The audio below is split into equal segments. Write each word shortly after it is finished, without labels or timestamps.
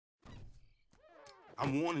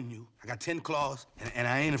I'm warning you. I got 10 claws, and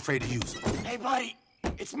I ain't afraid to use them. Hey, buddy.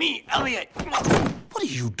 It's me, Elliot. What are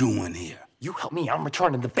you doing here? You help me. I'm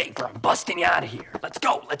returning the favor. I'm busting you out of here. Let's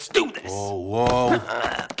go. Let's do this. Whoa.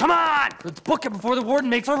 Come on. Let's book it before the warden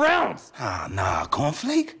makes her rounds. Nah,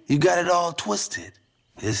 Cornflake. You got it all twisted.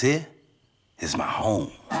 This here is my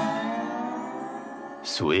home.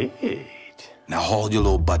 Sweet. Now haul your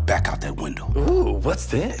little butt back out that window. Ooh, what's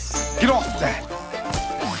this? Get off that.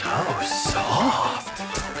 So soft.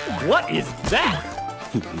 What is that?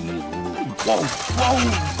 Whoa.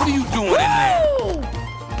 What are you doing in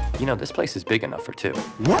there? You know, this place is big enough for two.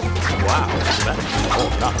 What? Wow.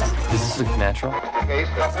 Does this look natural?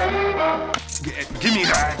 Give me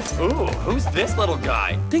that. Ooh, who's this little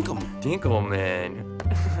guy? Dinkelman. Dinkelman.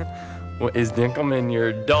 What, is Dinkelman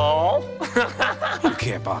your doll? I don't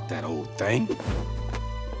care about that old thing.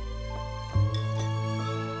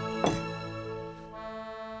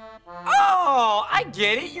 Oh, I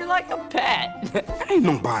get it. You're like a pet. I ain't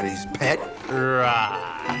nobody's pet.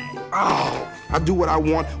 Right. Oh, I do what I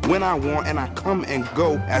want, when I want, and I come and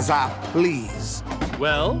go as I please.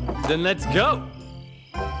 Well, then let's go.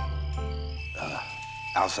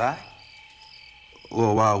 Outside?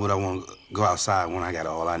 Well, why would I want to go outside when I got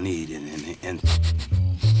all I need and...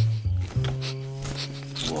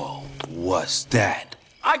 Whoa, what's that?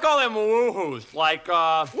 I call them woohoos. Like,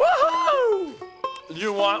 woohoo!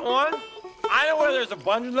 You want one? I know where there's a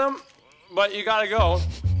bunch of them, but you gotta go.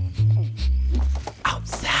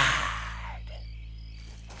 Outside.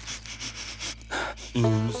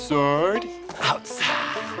 Inside.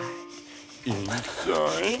 Outside.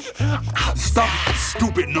 Inside. Outside. Stop,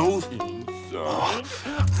 stupid nose. Inside.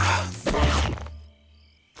 Outside.